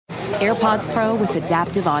AirPods Pro with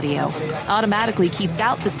adaptive audio automatically keeps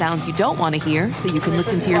out the sounds you don't want to hear so you can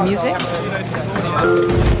listen to your music,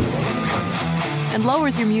 and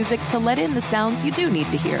lowers your music to let in the sounds you do need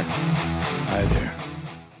to hear. Hi there.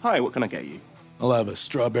 Hi, what can I get you? I'll have a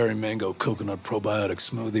strawberry mango coconut probiotic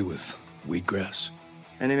smoothie with wheatgrass.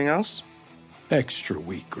 Anything else? Extra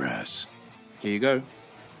wheatgrass. Here you go.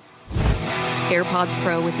 AirPods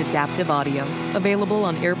Pro with adaptive audio. Available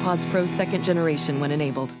on AirPods Pro 2nd generation when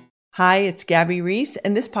enabled. Hi, it's Gabby Reese,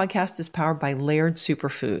 and this podcast is powered by Laird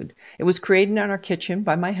Superfood. It was created in our kitchen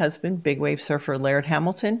by my husband, big wave surfer Laird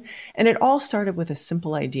Hamilton, and it all started with a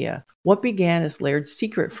simple idea. What began as Laird's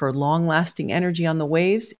secret for long-lasting energy on the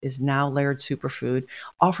waves is now Laird Superfood,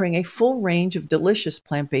 offering a full range of delicious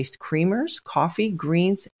plant-based creamers, coffee,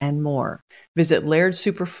 greens, and more. Visit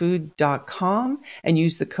lairdsuperfood.com and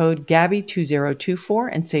use the code GABBY2024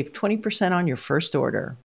 and save 20% on your first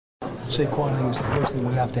order. Saquon is the first thing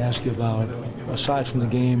we have to ask you about. Aside from the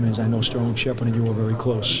game, is I know Sterling Shepard and you were very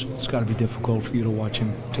close. It's got to be difficult for you to watch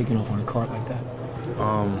him taking off on a cart like that.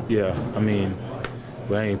 Yeah, I mean,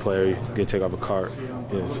 with any player, you get taken off a cart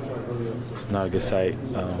it's not a good sight.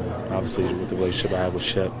 Obviously, with the relationship I have with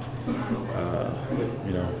Shep,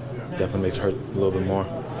 definitely makes it hurt a little bit more,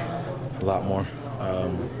 a lot more.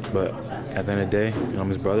 But at the end of the day, I'm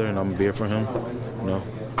his brother and I'm going to be here for him.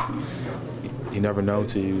 You never know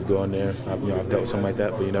till you go in there. I've dealt with something like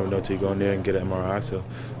that, but you never know till you go in there and get an MRI. So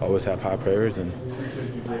I always have high prayers, and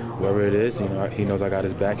whoever it is, he knows I got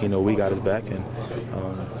his back. He knows we got his back, and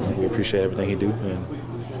we appreciate everything he do and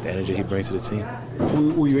the energy he brings to the team.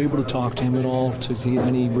 Were you able to talk to him at all to get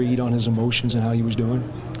any read on his emotions and how he was doing?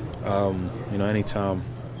 Anytime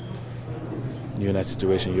you're in that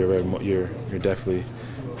situation, you're definitely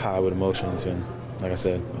high with emotions, and like I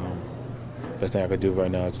said. Best thing I could do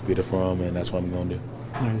right now is just be there for him, and that's what I'm going to do.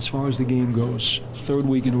 All right, as far as the game goes, third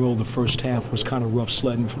week in a row, the first half was kind of rough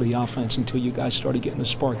sledding for the offense until you guys started getting the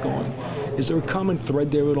spark going. Is there a common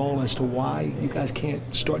thread there at all as to why you guys can't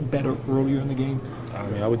start better earlier in the game?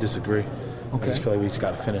 I would disagree. Okay. I just feel like we just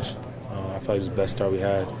got to finish. I feel like it was the best start we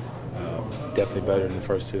had. Definitely better than the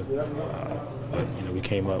first two. But we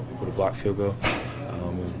came up with a blocked field goal.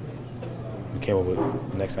 We came up with,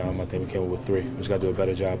 next time I think we came up with 3. We just got to do a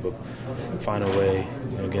better job of finding a way,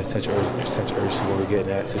 get such urgency when we get in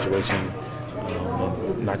that situation.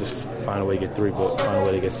 And not just find a way to get 3, but find a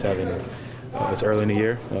way to get 7. It's early in the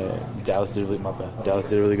year. Dallas did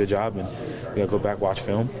a really good job, and we got to go back, watch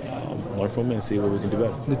film, learn from it, and see what we can do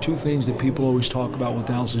better. The two things that people always talk about with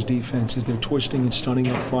Dallas's defense is their twisting and stunning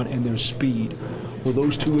up front and their speed. Were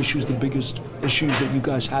those two issues the biggest issues that you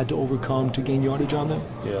guys had to overcome to gain yardage on them?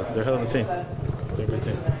 Yeah, they're a hell of a team. They're a good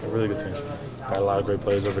team. They're a really good team. Got a lot of great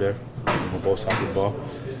players over there on both sides of the ball.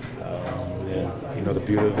 And the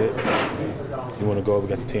beauty of it, you want to go up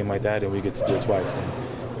against a team like that, and we get to do it twice.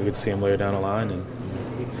 And we get to see them later down the line, and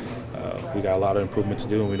we got a lot of improvement to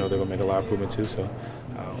do, and we know they're going to make a lot of improvement too. So,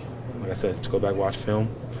 like I said, just go back, watch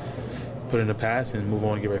film, put it in the past, and move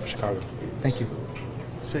on and get ready for Chicago. Thank you.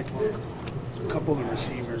 Sick. A couple of the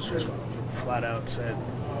receivers just flat out said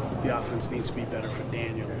the offense needs to be better for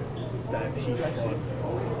Daniel, that he fought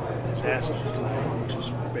his ass off tonight, which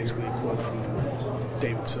is basically a quote from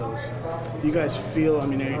David Sills. Do you guys feel,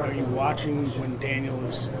 are you watching when Daniel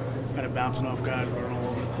is kind of bouncing off guys, running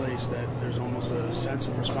all over the place, that there's almost a sense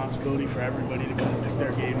of responsibility for everybody to kind of pick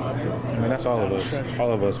their game up? That's all of us.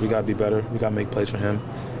 All of us. We got to be better. We got to make plays for him.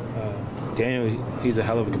 Daniel, he's a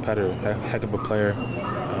hell of a competitor, a heck of a player.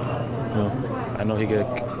 I know he get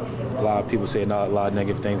a lot of people say a lot of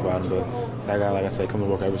negative things about him, but that guy, like I said, comes to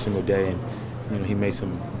work every single day, and he made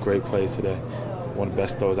some great plays today. One of the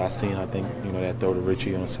best throws I've seen, I think. That throw to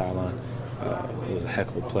Richie on the sideline, it was a heck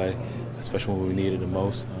of a play, especially when we needed it the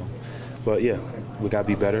most. But yeah, we got to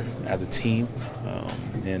be better as a team,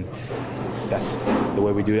 and that's the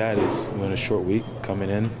way we do that is we're in a short week, coming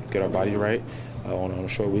in, get our body right on a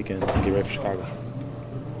short week, and get ready for Chicago.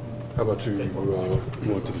 How about you?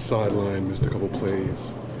 You went to the sideline, missed a couple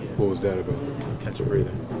plays. What was that about? Catch a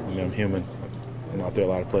breather. I'm human. I'm out there a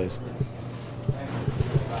lot of plays.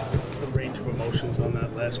 The range of emotions on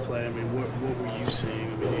that last play, what were you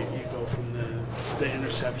seeing? You go from the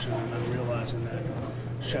interception and then realizing that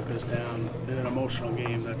Shep is down in an emotional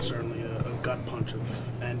game. That's certainly a gut punch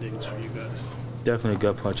of endings for you guys. Definitely a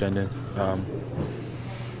gut punch ending.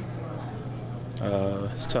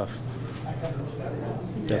 It's tough.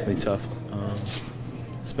 Definitely tough,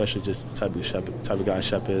 especially just the type of guy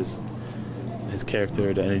Shep is, his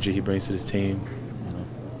character, the energy he brings to this team.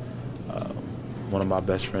 One of my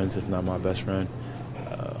best friends, if not my best friend.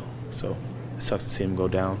 So it sucks to see him go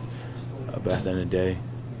down. But at the end of the day,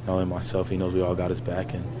 not only myself, he knows we all got his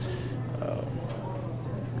back. And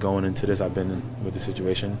going into this, I've been with the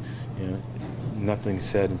situation, nothing's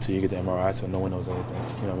said until you get the MRI, so no one knows anything,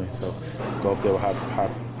 you know what I mean? So go up there with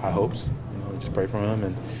high hopes, just pray for him,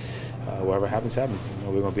 and whatever happens, happens.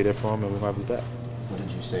 We're going to be there for him, and we're going to have his back. What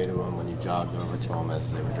did you say to him when you jogged over to him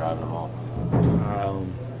as they were driving him off?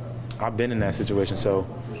 I've been in that situation, so,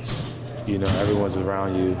 everyone's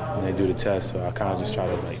around you, and they do the test, so I kind of just try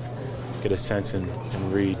to, get a sense and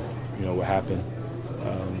read, what happened.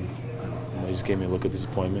 It just gave me a look of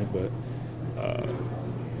disappointment, but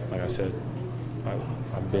like I said,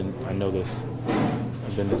 I know this.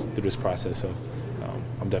 I've been through this process, so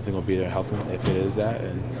I'm definitely gonna be there to help him if it is that,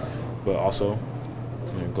 but also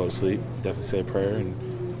go to sleep, definitely say a prayer, and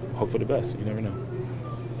hope for the best. You never know.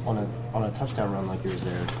 On a touchdown run like yours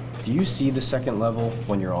there, do you see the second level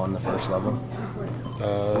when you're on the first level,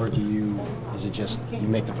 or is it just you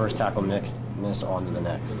make the first tackle miss on to the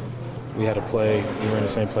next? We had a play. We were in the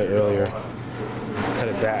same play earlier. Cut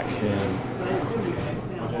it back, and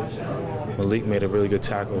Malik made a really good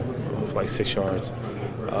tackle for 6 yards.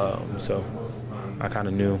 So I kind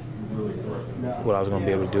of knew what I was going to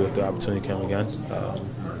be able to do if the opportunity came again.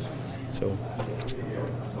 So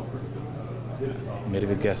made a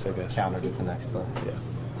good guess, I guess. Countered it the next play. Yeah.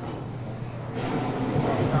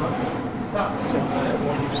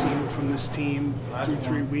 What you've seen from this team through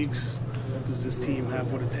 3 weeks, does this team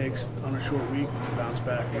have what it takes on a short week to bounce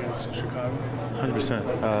back against Chicago?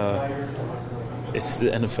 100%. It's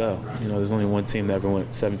the NFL. There's only one team that ever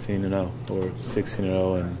went 17-0 or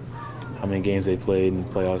 16-0, and how many games they played in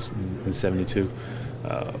playoffs in 72.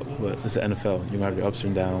 But it's the NFL. You're going to have your ups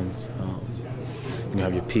and downs. You're going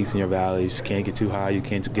to have your peaks and your valleys. You can't get too high. You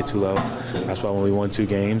can't get too low. That's why when we won 2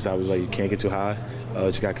 games, I was like, you can't get too high.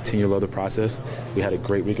 Just got to continue to love the process. We had a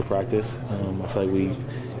great week of practice. I feel like we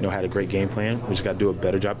had a great game plan. We just got to do a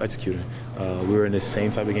better job executing. We were in this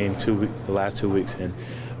same type of game the last 2 weeks, and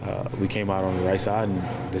we came out on the right side, and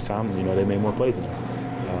this time, they made more plays than us.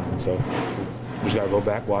 So we just got to go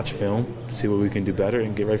back, watch film, see what we can do better,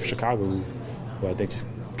 and get ready for Chicago, who I think just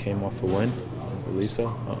came off a win. I believe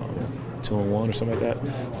so. 2-1 or something like that.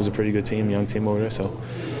 It was a pretty good team, young team over there, so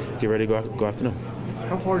get ready to go after them.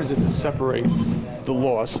 How hard is it to separate the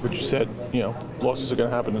loss, which you said, losses are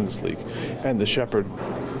going to happen in this league, and the Shepard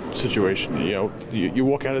situation? You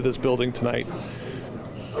walk out of this building tonight,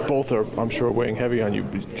 both are, I'm sure, weighing heavy on you.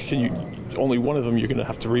 Only one of them you're going to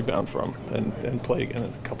have to rebound from and play again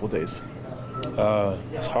in a couple of days.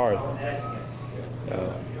 It's hard.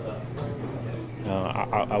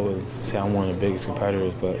 I would say I'm one of the biggest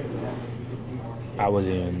competitors, but I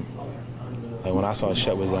wasn't even, when I saw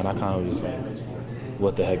Shep was down, I kind of was like,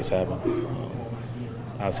 what the heck is happening?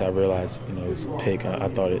 Obviously, I realized, it was a pick. I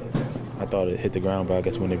thought it hit the ground, but I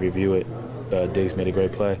guess when they review it, Diggs made a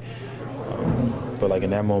great play. But in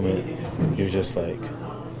that moment, you're just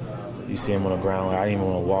you see him on the ground. I didn't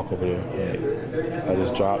even want to walk over there. I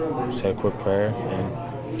just dropped, said a quick prayer, and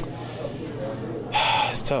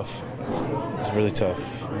it's tough. It's really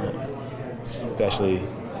tough, especially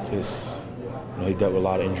just he dealt with a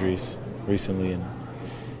lot of injuries recently, and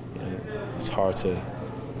it's hard to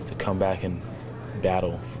come back and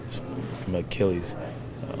battle from Achilles,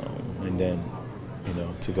 and then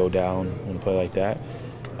to go down on a play like that.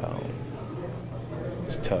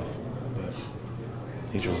 It's tough, but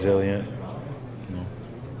he's resilient.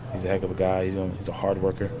 He's a heck of a guy. He's a hard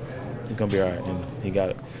worker. He's gonna be all right, and he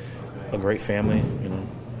got a great family, and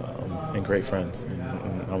great friends, and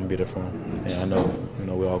I'm gonna be there for him. And I know,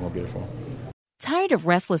 we're all gonna be there for him. Tired of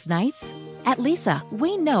restless nights? At Leesa,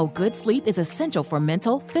 we know good sleep is essential for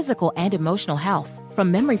mental, physical, and emotional health.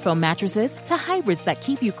 From memory foam mattresses to hybrids that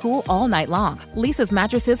keep you cool all night long, Leesa's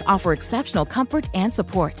mattresses offer exceptional comfort and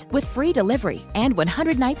support with free delivery and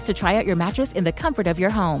 100 nights to try out your mattress in the comfort of your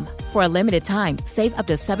home. For a limited time, save up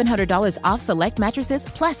to $700 off select mattresses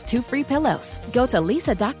plus 2 free pillows. Go to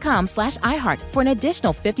leesa.com/iHeart for an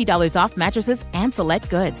additional $50 off mattresses and select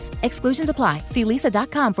goods. Exclusions apply. See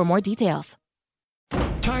leesa.com for more details.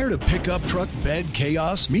 Tired of pickup truck bed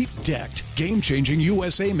chaos? Meet Decked. Game-changing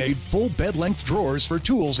USA-made full bed-length drawers for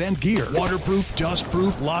tools and gear. Waterproof,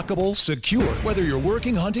 dust-proof, lockable, secure. Whether you're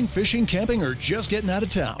working, hunting, fishing, camping, or just getting out of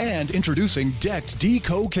town. And introducing Decked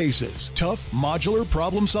Deco cases. Tough, modular,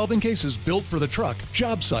 problem-solving cases built for the truck,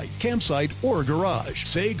 job site, campsite, or garage.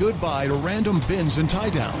 Say goodbye to random bins and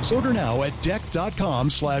tie-downs. Order now at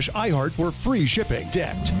decked.com/iHeart for free shipping.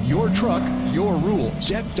 Decked. Your truck, your rules.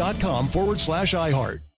 Decked.com/iHeart.